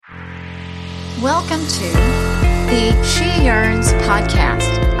Welcome to the She Yearns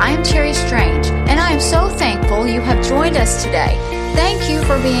podcast. I am Terry Strange, and I am so thankful you have joined us today. Thank you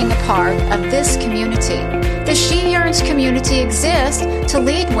for being a part of this community. The She Yearns community exists to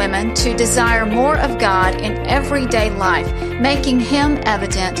lead women to desire more of God in everyday life, making Him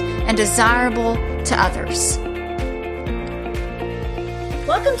evident and desirable to others.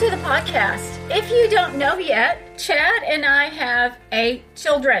 Welcome to the podcast. If you don't know yet, Chad and I have 8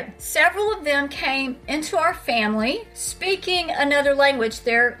 children. Several of them came into our family speaking another language.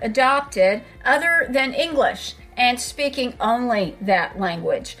 They're adopted other than English and speaking only that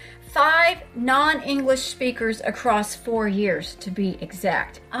language. 5 non-English speakers across 4 years, to be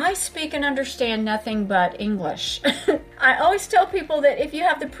exact. I speak and understand nothing but English. I always tell people that if you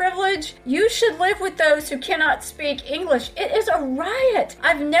have the privilege, you should live with those who cannot speak English. It is a riot.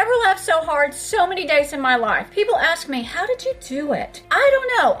 I've never laughed so hard so many days in my life. People ask me, how did you do it? I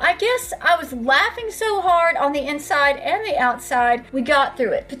don't know. I guess I was laughing so hard on the inside and the outside. We got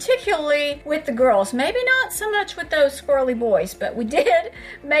through it, particularly with the girls. Maybe not so much with those squirrely boys, but we did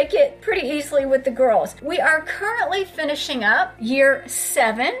make it pretty easily with the girls. We are currently finishing up year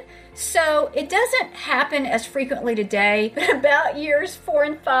 7. So it doesn't happen as frequently today, but about years 4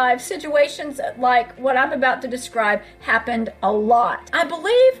 and 5, situations like what I'm about to describe happened a lot. I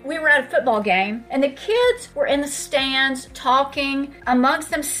believe we were at a football game and the kids were in the stands talking amongst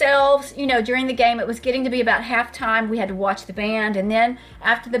themselves. You know, during the game, it was getting to be about halftime. We had to watch the band. And then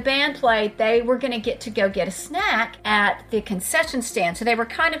after the band played, they were going to go get a snack at the concession stand. So they were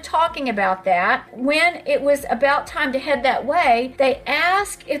kind of talking about that. When it was about time to head that way, they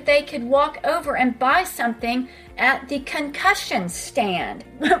asked if they could walk over and buy something at the concussion stand.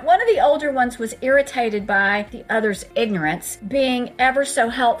 One of the older ones was irritated by the other's ignorance, being ever so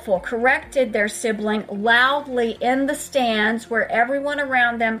helpful, corrected their sibling loudly in the stands where everyone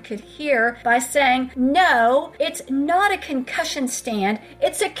around them could hear by saying, "No, it's not a concussion stand,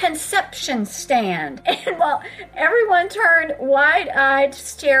 it's a conception stand." And while everyone turned wide-eyed to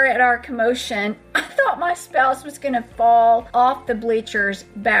stare at our commotion, I thought my spouse was going to fall off the bleachers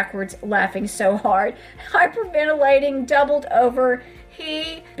backwards laughing so hard. Hyperventilating, doubled over.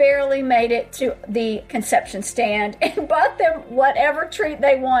 He barely made it to the conception stand and bought them whatever treat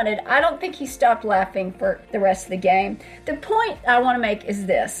they wanted. I don't think he stopped laughing for the rest of the game. The point I want to make is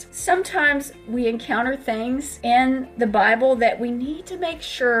this. Sometimes we encounter things in the Bible that we need to make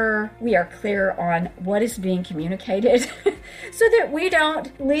sure we are clear on what is being communicated so that we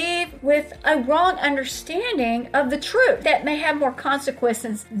don't leave with a wrong understanding of the truth that may have more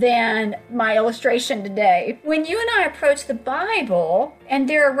consequences than my illustration today. When you and I approach the Bible, and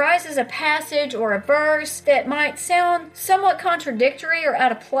there arises a passage or a verse that might sound somewhat contradictory or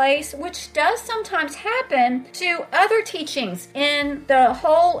out of place, which does sometimes happen to other teachings in the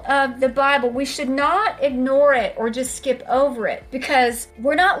whole of the Bible, we should not ignore it or just skip over it, because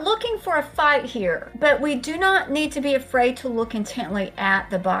we're not looking for a fight here, but we do not need to be afraid to look intently at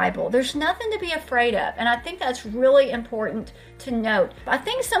the Bible. There's nothing to be afraid of, and I think that's really important to note. I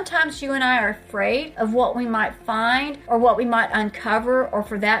think sometimes you and I are afraid of what we might find or what we might uncover, or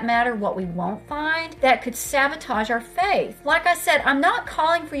for that matter, what we won't find that could sabotage our faith. Like I said, I'm not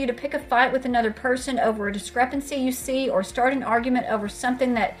calling for you to pick a fight with another person over a discrepancy you see or start an argument over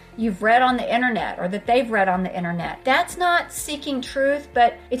something that you've read on the internet or that they've read on the internet. That's not seeking truth,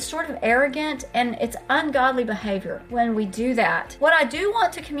 but it's sort of arrogant and it's ungodly behavior when we do that. What I do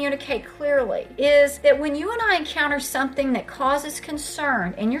want to communicate clearly is that when you and I encounter something that causes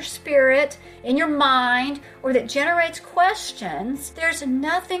concern in your spirit, in your mind, or that generates questions, there's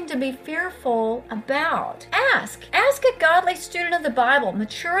nothing to be fearful about. Ask a godly student of the Bible,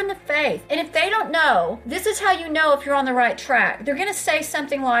 mature in the faith. And if they don't know, this is how you know if you're on the right track. They're going to say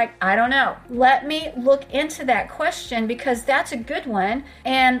something like, I don't know. Let me look into that question, because that's a good one.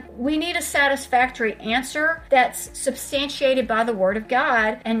 And we need a satisfactory answer that's substantiated by the Word of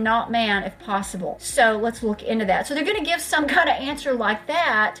God and not man, if possible. So let's look into that. So they're going to give some kind of answer like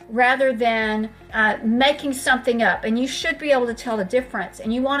that rather than making something up. And you should be able to tell the difference.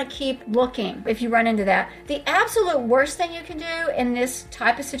 And you want to keep looking if you run into that. The absolute worst thing you can do in this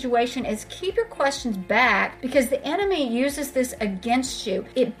type of situation is keep your questions back, because the enemy uses this against you.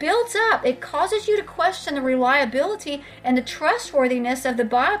 It builds up. It causes you to question the reliability and the trustworthiness of the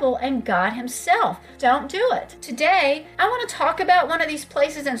Bible and God Himself. Don't do it. Today, I want to talk about one of these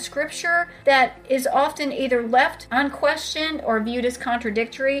places in Scripture that is often either left unquestioned or viewed as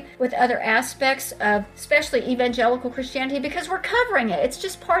contradictory with other aspects of especially evangelical Christianity, because we're coming covering it. It's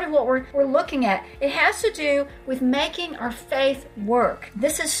just part of what we're looking at. It has to do with making our faith work.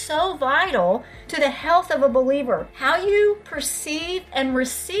 This is so vital to the health of a believer. How you perceive and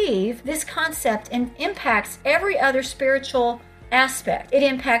receive this concept and impacts every other spiritual aspect. It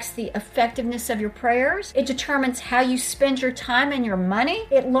impacts the effectiveness of your prayers. It determines how you spend your time and your money.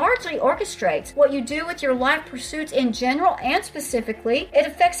 It largely orchestrates what you do with your life pursuits in general and specifically. It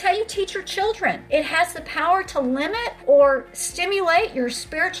affects how you teach your children. It has the power to limit or stimulate your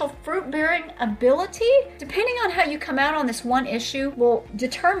spiritual fruit-bearing ability. Depending on how you come out on this one issue will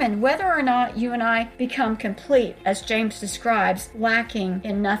determine whether or not you and I become complete, as James describes, lacking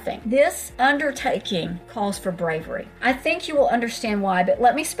in nothing. This undertaking calls for bravery. I think you will understand why, but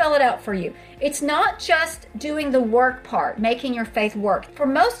let me spell it out for you. It's not just doing the work part, making your faith work. For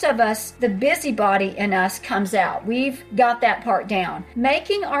most of us, the busybody in us comes out. We've got that part down.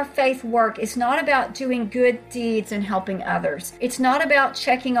 Making our faith work is not about doing good deeds and helping others. It's not about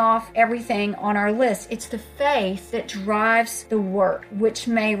checking off everything on our list. It's the faith that drives the work, which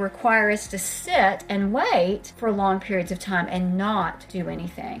may require us to sit and wait for long periods of time and not do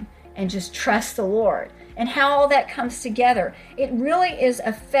anything and just trust the Lord. And how all that comes together. It really is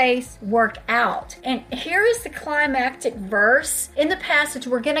a faith work out. And here is the climactic verse in the passage.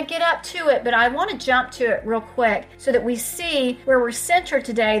 We're going to get up to it, but I want to jump to it real quick so that we see where we're centered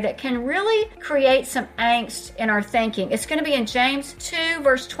today that can really create some angst in our thinking. It's going to be in James 2,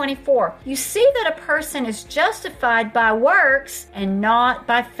 verse 24. You see that a person is justified by works and not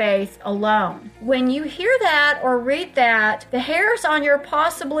by faith alone. When you hear that or read that, the hairs on your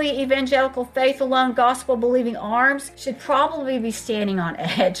possibly evangelical faith alone gospel-believing arms should probably be standing on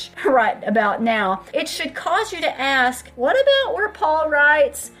edge right about now. It should cause you to ask, what about where Paul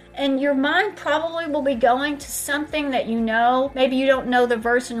writes? And your mind probably will be going to something that you know. Maybe you don't know the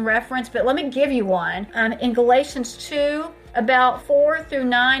verse in reference, but let me give you one. In Galatians 2, about 4 through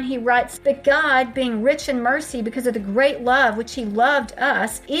 9, he writes, "But God, being rich in mercy because of the great love which he loved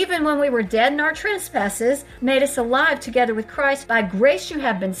us, even when we were dead in our trespasses, made us alive together with Christ. By grace you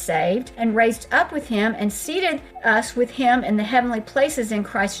have been saved, and raised up with him, and seated us with him in the heavenly places in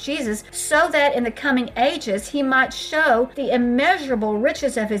Christ Jesus, so that in the coming ages he might show the immeasurable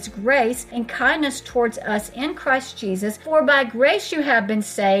riches of his grace and kindness towards us in Christ Jesus. For by grace you have been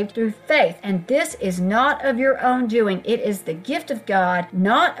saved through faith, and this is not of your own doing. It is the gift of God,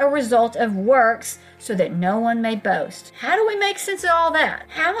 not a result of works, so that no one may boast." How do we make sense of all that?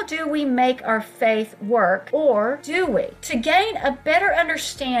 How do we make our faith work, or do we? To gain a better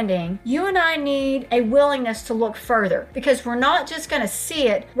understanding, you and I need a willingness to look further, because we're not just going to see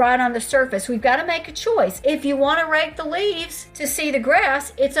it right on the surface. We've got to make a choice. If you want to rake the leaves to see the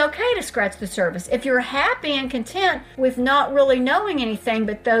grass, it's okay to scratch the surface. If you're happy and content with not really knowing anything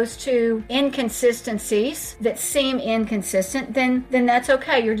but those two inconsistencies that seem inconsistent, then that's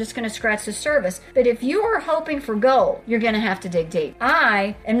okay. You're just going to scratch the surface. But if you are hoping for gold, you're going to have to dig deep.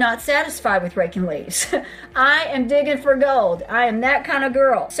 I am not satisfied with raking leaves. I am digging for gold. I am that kind of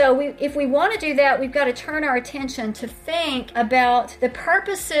girl. So if we want to do that, we've got to turn our attention to think about the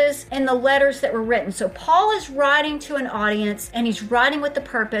purposes in the letters that were written. So Paul is writing to an audience, and he's writing with the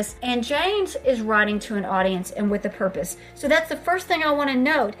purpose, and James is writing to an audience and with the purpose. So that's the first thing I want to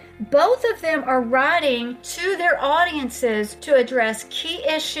note. Both of them are writing to their audiences to address key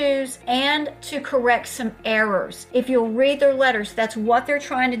issues and to correct some errors. If you'll read their letters, that's what they're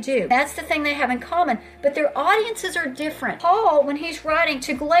trying to do. That's the thing they have in common, but their audiences are different. Paul, when he's writing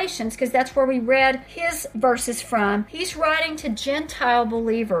to Galatians, because that's where we read his verses from, he's writing to Gentile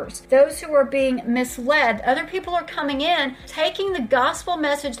believers, those who are being misled. Other people are coming in, taking the gospel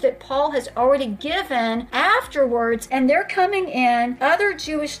message that Paul has already given afterwards, and they're coming in, other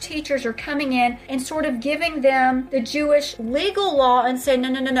Jewish teachers are coming in and sort of giving them the Jewish legal law and say,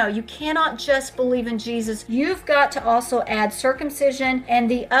 no, you cannot just believe in Jesus. You've got to also add circumcision and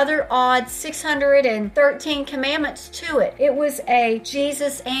the other odd 613 commandments to it. It was a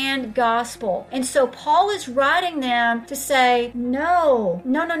Jesus and gospel. And so Paul is writing them to say, no.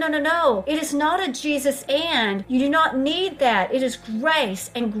 It is not a Jesus and. You do not need that. It is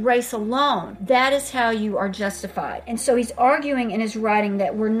grace and grace alone. That is how you are justified. And so he's arguing in his writing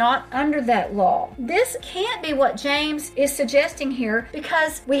that we're not under that law. This can't be what James is suggesting here,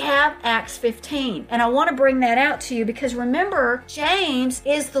 because we have Acts 15. And I want to bring that out to you, because remember, James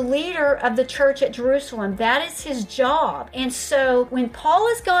is the leader of the church at Jerusalem. That is his job. And so when Paul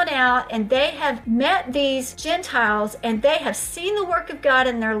has gone out and they have met these Gentiles and they have seen the work of God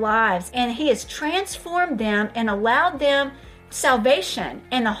in their lives, and he has transformed them and allowed them salvation,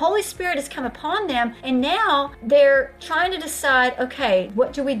 and the Holy Spirit has come upon them, and now they're trying to decide, okay,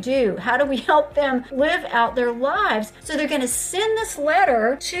 what do we do? How do we help them live out their lives? So they're going to send this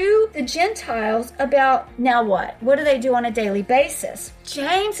letter to the Gentiles about, now what? What do they do on a daily basis?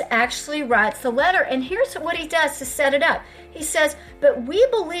 James actually writes the letter, and here's what he does to set it up. He says, but we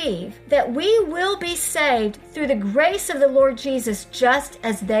believe that we will be saved through the grace of the Lord Jesus just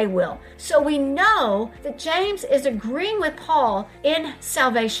as they will. So we know that James is agreeing with Paul in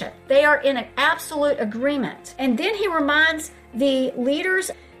salvation. They are in an absolute agreement. And then he reminds the leaders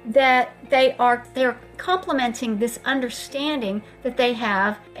that they're complementing this understanding that they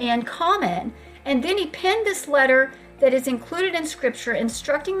have in common. And then he penned this letter that is included in Scripture,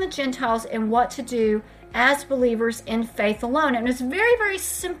 instructing the Gentiles in what to do as believers in faith alone. And it was very, very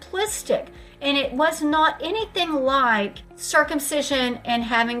simplistic. And it was not anything like circumcision and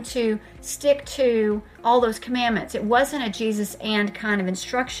having to stick to all those commandments. It wasn't a Jesus and kind of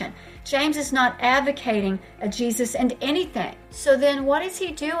instruction. James is not advocating a Jesus and anything. So then what is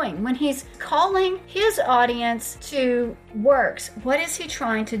he doing? When he's calling his audience to works, what is he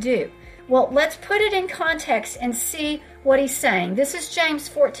trying to do? Well, let's put it in context and see what he's saying. This is James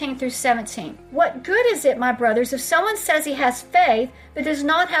 14 through 17. What good is it, my brothers, if someone says he has faith but does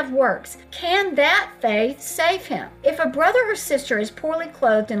not have works? Can that faith save him? If a brother or sister is poorly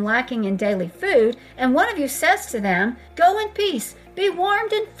clothed and lacking in daily food, and one of you says to them, go in peace, be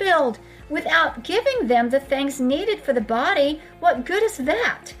warmed and filled, without giving them the things needed for the body, what good is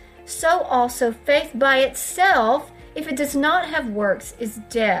that? So also faith by itself, if it does not have works, is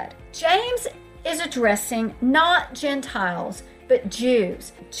dead. James is addressing not Gentiles, but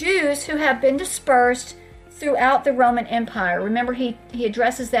Jews. Jews who have been dispersed throughout the Roman Empire. Remember, he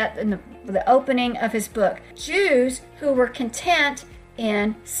addresses that in the opening of his book. Jews who were content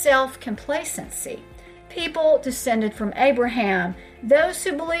in self-complacency. People descended from Abraham. Those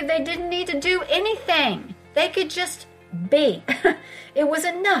who believed they didn't need to do anything. They could just be. It was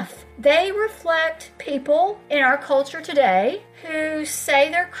enough. They reflect people in our culture today who say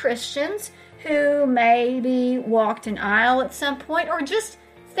they're Christians, who maybe walked an aisle at some point, or just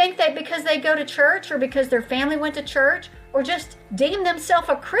think that because they go to church or because their family went to church, or just deem themselves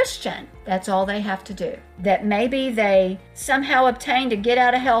a Christian, that's all they have to do. That maybe they somehow obtained a get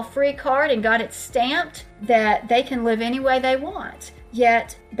out of hell free card and got it stamped that they can live any way they want.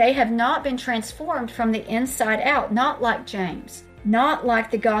 Yet they have not been transformed from the inside out, not like James. Not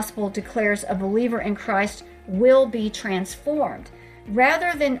like the gospel declares a believer in Christ will be transformed.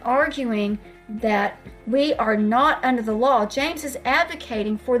 Rather than arguing that we are not under the law, James is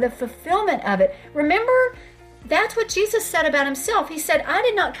advocating for the fulfillment of it. Remember, that's what Jesus said about himself. He said, I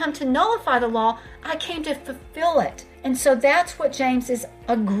did not come to nullify the law, I came to fulfill it. And so that's what James is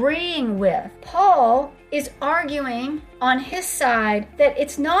agreeing with. Paul is arguing on his side that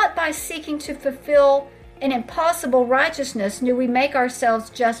it's not by seeking to fulfill an impossible righteousness do we make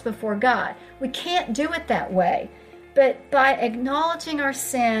ourselves just before God. We can't do it that way. But by acknowledging our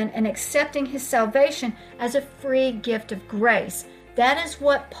sin and accepting his salvation as a free gift of grace. That is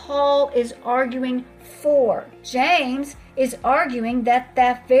what Paul is arguing for. James is arguing that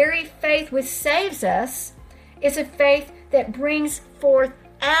that very faith which saves us is a faith that brings forth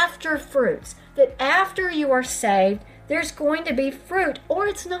after fruits. That after you are saved, there's going to be fruit, or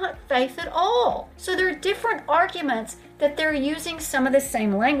it's not faith at all. So there are different arguments that they're using some of the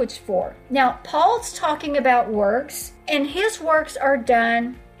same language for. Now, Paul's talking about works, and his works are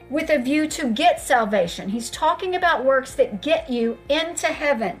done with a view to get salvation. He's talking about works that get you into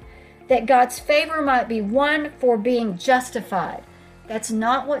heaven, that God's favor might be won for being justified. That's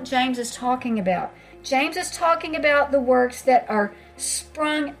not what James is talking about. James is talking about the works that are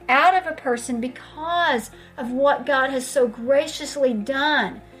sprung out of a person because of what God has so graciously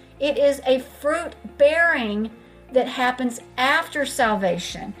done. It is a fruit bearing that happens after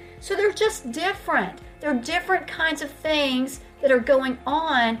salvation. So they're just different. They're different kinds of things that are going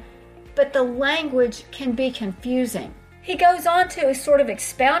on, but the language can be confusing. He goes on to sort of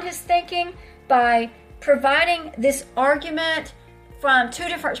expound his thinking by providing this argument from two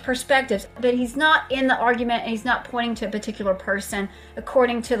different perspectives, but he's not in the argument and he's not pointing to a particular person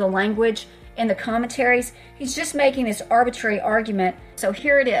according to the language in the commentaries. He's just making this arbitrary argument. So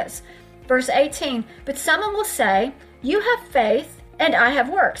here it is. Verse 18, but someone will say, you have faith and I have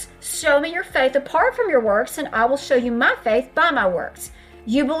works. Show me your faith apart from your works and I will show you my faith by my works.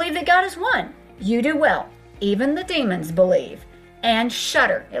 You believe that God is one. You do well. Even the demons believe and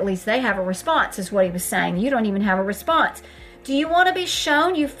shudder. At least they have a response, is what he was saying. You don't even have a response. Do you want to be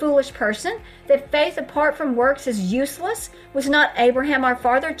shown, you foolish person, that faith apart from works is useless? Was not Abraham our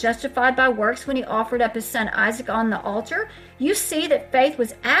father justified by works when he offered up his son Isaac on the altar? You see that faith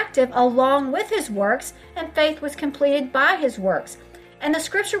was active along with his works, and faith was completed by his works. And the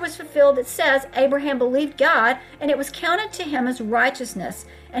scripture was fulfilled that says, Abraham believed God, and it was counted to him as righteousness,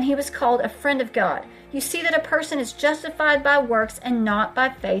 and he was called a friend of God. You see that a person is justified by works and not by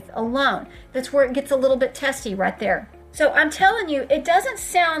faith alone. That's where it gets a little bit testy right there. So I'm telling you, it doesn't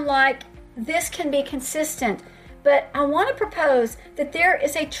sound like this can be consistent, but I want to propose that there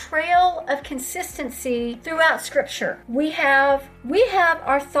is a trail of consistency throughout Scripture. We have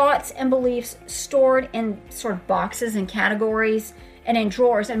our thoughts and beliefs stored in sort of boxes and categories and in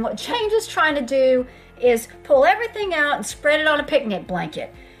drawers, and what James is trying to do is pull everything out and spread it on a picnic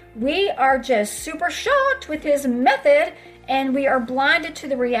blanket. We are just super shocked with his method, and we are blinded to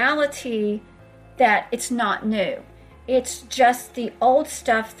the reality that it's not new. It's just the old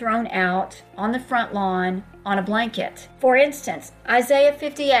stuff thrown out on the front lawn on a blanket. For instance, Isaiah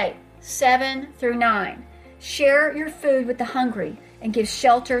 58, 7 through 9. Share your food with the hungry and give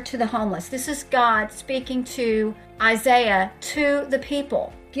shelter to the homeless. This is God speaking to Isaiah, to the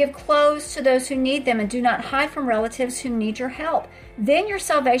people. Give clothes to those who need them, and do not hide from relatives who need your help. Then your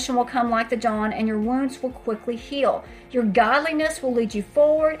salvation will come like the dawn, and your wounds will quickly heal. Your godliness will lead you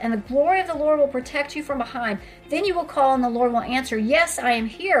forward, and the glory of the Lord will protect you from behind. Then you will call, and the Lord will answer, Yes, I am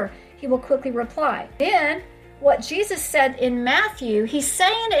here. He will quickly reply. Then, what Jesus said in Matthew, he's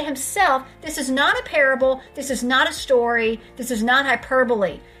saying it himself, this is not a parable, this is not a story, this is not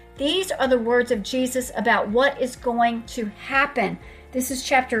hyperbole. These are the words of Jesus about what is going to happen. This is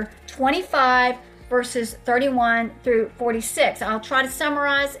chapter 25, verses 31 through 46. I'll try to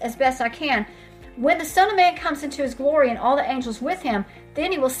summarize as best I can. When the Son of Man comes into his glory and all the angels with him,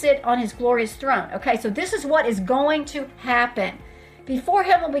 then he will sit on his glorious throne. Okay, so this is what is going to happen. Before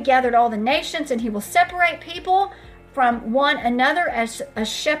him will be gathered all the nations, and he will separate people from one another as a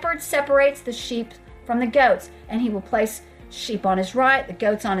shepherd separates the sheep from the goats. And he will place sheep on his right, the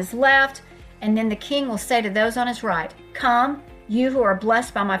goats on his left. And then the king will say to those on his right, Come, you who are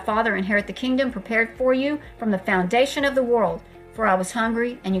blessed by my Father, inherit the kingdom prepared for you from the foundation of the world. For I was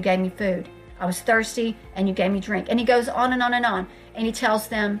hungry, and you gave me food. I was thirsty, and you gave me drink. And he goes on and on and on. And he tells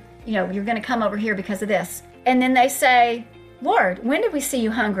them, you're going to come over here because of this. And then they say, Lord, when did we see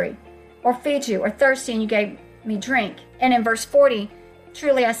you hungry, or feed you, or thirsty, and you gave me drink? And in verse 40,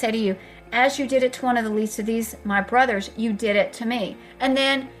 truly I say to you, as you did it to one of the least of these, my brothers, you did it to me. And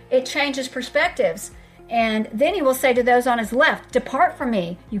then it changes perspectives. And then he will say to those on his left, Depart from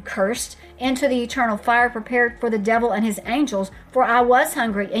me, you cursed, into the eternal fire prepared for the devil and his angels. For I was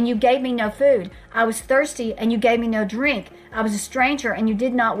hungry, and you gave me no food. I was thirsty, and you gave me no drink. I was a stranger, and you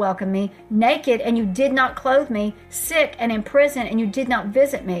did not welcome me. Naked, and you did not clothe me. Sick and in prison, and you did not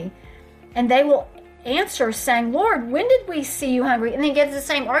visit me. And they will answer, saying, Lord, when did we see you hungry? And then he gives the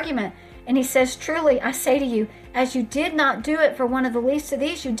same argument. And he says, Truly, I say to you, as you did not do it for one of the least of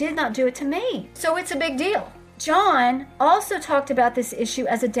these, you did not do it to me. So it's a big deal. John also talked about this issue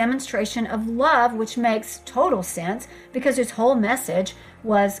as a demonstration of love, which makes total sense because his whole message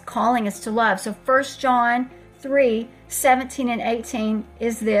was calling us to love. So 1 John 3, 17 and 18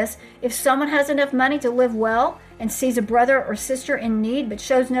 is this: if someone has enough money to live well and sees a brother or sister in need but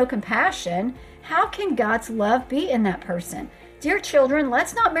shows no compassion, how can God's love be in that person? Dear children,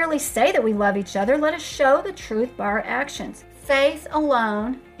 let's not merely say that we love each other. Let us show the truth by our actions. Faith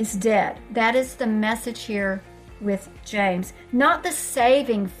alone is dead. That is the message here with James. Not the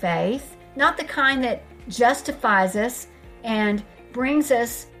saving faith, not the kind that justifies us and brings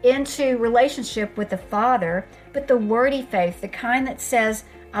us into relationship with the Father, but the wordy faith, the kind that says,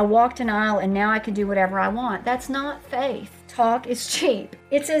 I walked an aisle and now I can do whatever I want. That's not faith. Talk is cheap.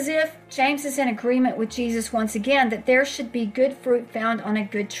 It's as if James is in agreement with Jesus once again that there should be good fruit found on a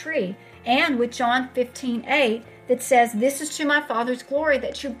good tree. And with John 15:8 that says, this is to my Father's glory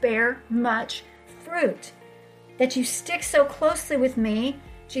that you bear much fruit. That you stick so closely with me,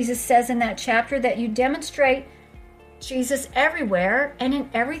 Jesus says in that chapter, that you demonstrate Jesus everywhere and in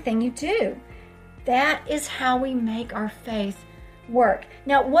everything you do. That is how we make our faith work.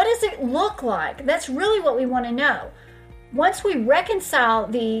 Now, what does it look like? That's really what we want to know. Once we reconcile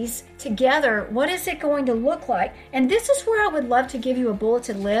these together, what is it going to look like? And this is where I would love to give you a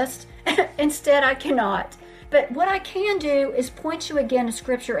bulleted list. Instead, I cannot. But what I can do is point you again to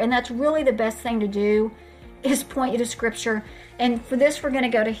Scripture, and that's really the best thing to do, is point you to Scripture. And for this, we're going to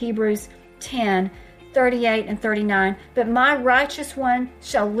go to Hebrews 10, 38 and 39. But my righteous one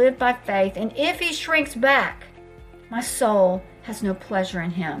shall live by faith, and if he shrinks back, my soul has no pleasure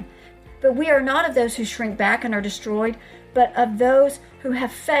in him. But we are not of those who shrink back and are destroyed, but of those who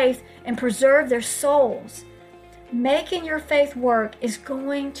have faith and preserve their souls. Making your faith work is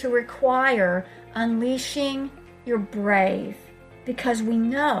going to require unleashing your brave, because we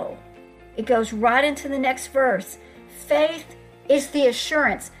know, it goes right into the next verse, faith is the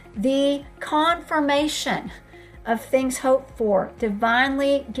assurance, the confirmation of things hoped for,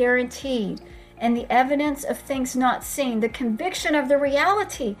 divinely guaranteed, and the evidence of things not seen, the conviction of the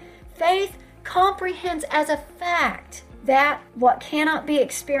reality. Faith comprehends as a fact that what cannot be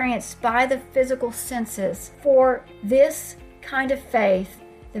experienced by the physical senses. For this kind of faith,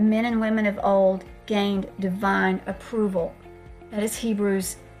 the men and women of old gained divine approval. That is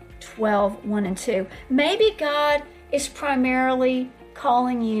Hebrews 12, 1 and 2. Maybe God is primarily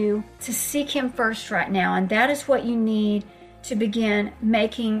calling you to seek Him first right now, and that is what you need to begin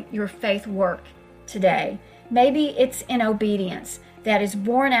making your faith work today. Maybe it's in obedience that is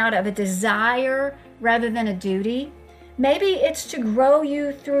born out of a desire rather than a duty. Maybe it's to grow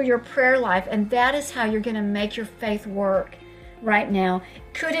you through your prayer life, and that is how you're going to make your faith work right now.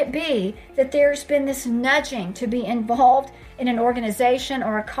 Could it be that there's been this nudging to be involved in an organization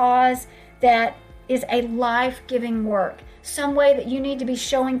or a cause that is a life-giving work? Some way that you need to be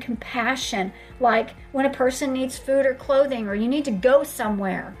showing compassion, like when a person needs food or clothing, or you need to go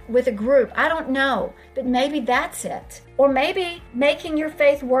somewhere with a group. I don't know, but maybe that's it. Or maybe making your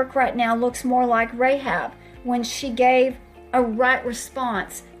faith work right now looks more like Rahab, when she gave a right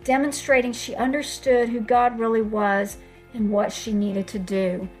response, demonstrating she understood who God really was and what she needed to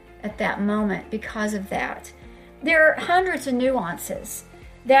do at that moment because of that. There are hundreds of nuances.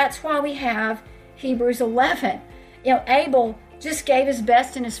 That's why we have Hebrews 11. Abel just gave his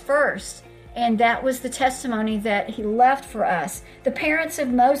best and his first, and that was the testimony that he left for us. The parents of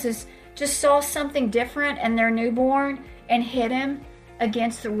Moses just saw something different in their newborn and hid him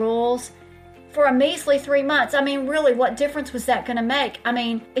against the rules for a measly 3 months. Really, what difference was that going to make?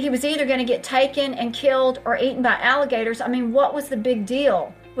 He was either going to get taken and killed or eaten by alligators. What was the big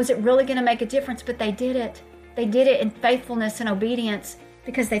deal? Was it really going to make a difference? But they did it. They did it in faithfulness and obedience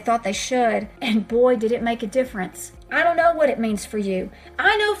because they thought they should. And boy, did it make a difference. I don't know what it means for you.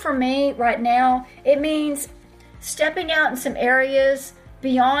 I know for me right now, it means stepping out in some areas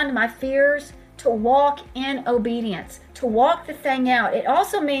beyond my fears to walk in obedience, to walk the thing out. It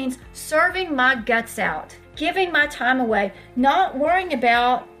also means serving my guts out, giving my time away, not worrying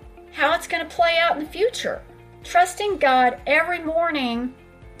about how it's going to play out in the future, trusting God every morning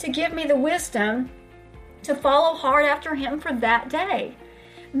to give me the wisdom to follow hard after Him for that day.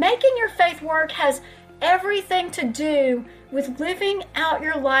 Making your faith work has everything to do with living out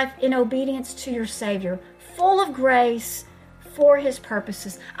your life in obedience to your Savior, full of grace for His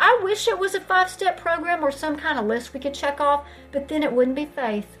purposes. I wish it was a 5-step program or some kind of list we could check off, but then it wouldn't be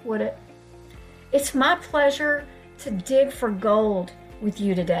faith, would it? It's my pleasure to dig for gold with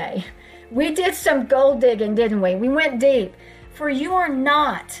you today. We did some gold digging, didn't we? We went deep. For you are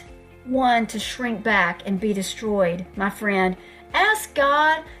not one to shrink back and be destroyed, my friend. Ask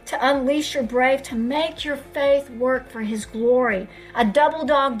God to unleash your brave, to make your faith work for His glory. I double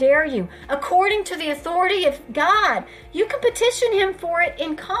dog dare you. According to the authority of God, you can petition Him for it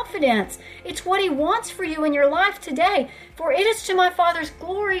in confidence. It's what He wants for you in your life today. For it is to my Father's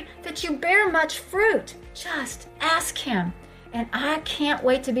glory that you bear much fruit. Just ask Him. And I can't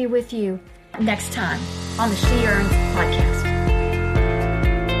wait to be with you next time on the She Yearns podcast.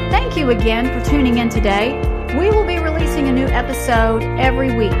 Thank you again for tuning in today. We will be releasing a new episode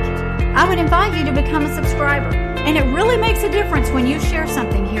every week. I would invite you to become a subscriber. And it really makes a difference when you share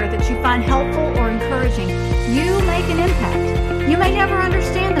something here that you find helpful or encouraging. You make an impact. You may never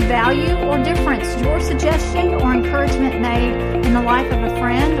understand the value or difference your suggestion or encouragement made in the life of a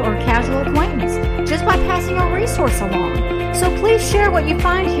friend or casual acquaintance just by passing a resource along. So please share what you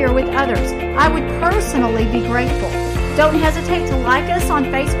find here with others. I would personally be grateful. Don't hesitate to like us on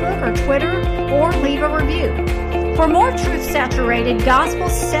Facebook or Twitter or leave a review. For more truth-saturated,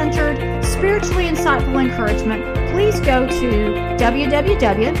 gospel-centered, spiritually insightful encouragement, please go to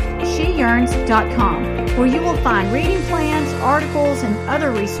www.sheyearns.com, where you will find reading plans, articles, and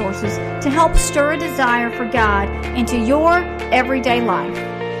other resources to help stir a desire for God into your everyday life.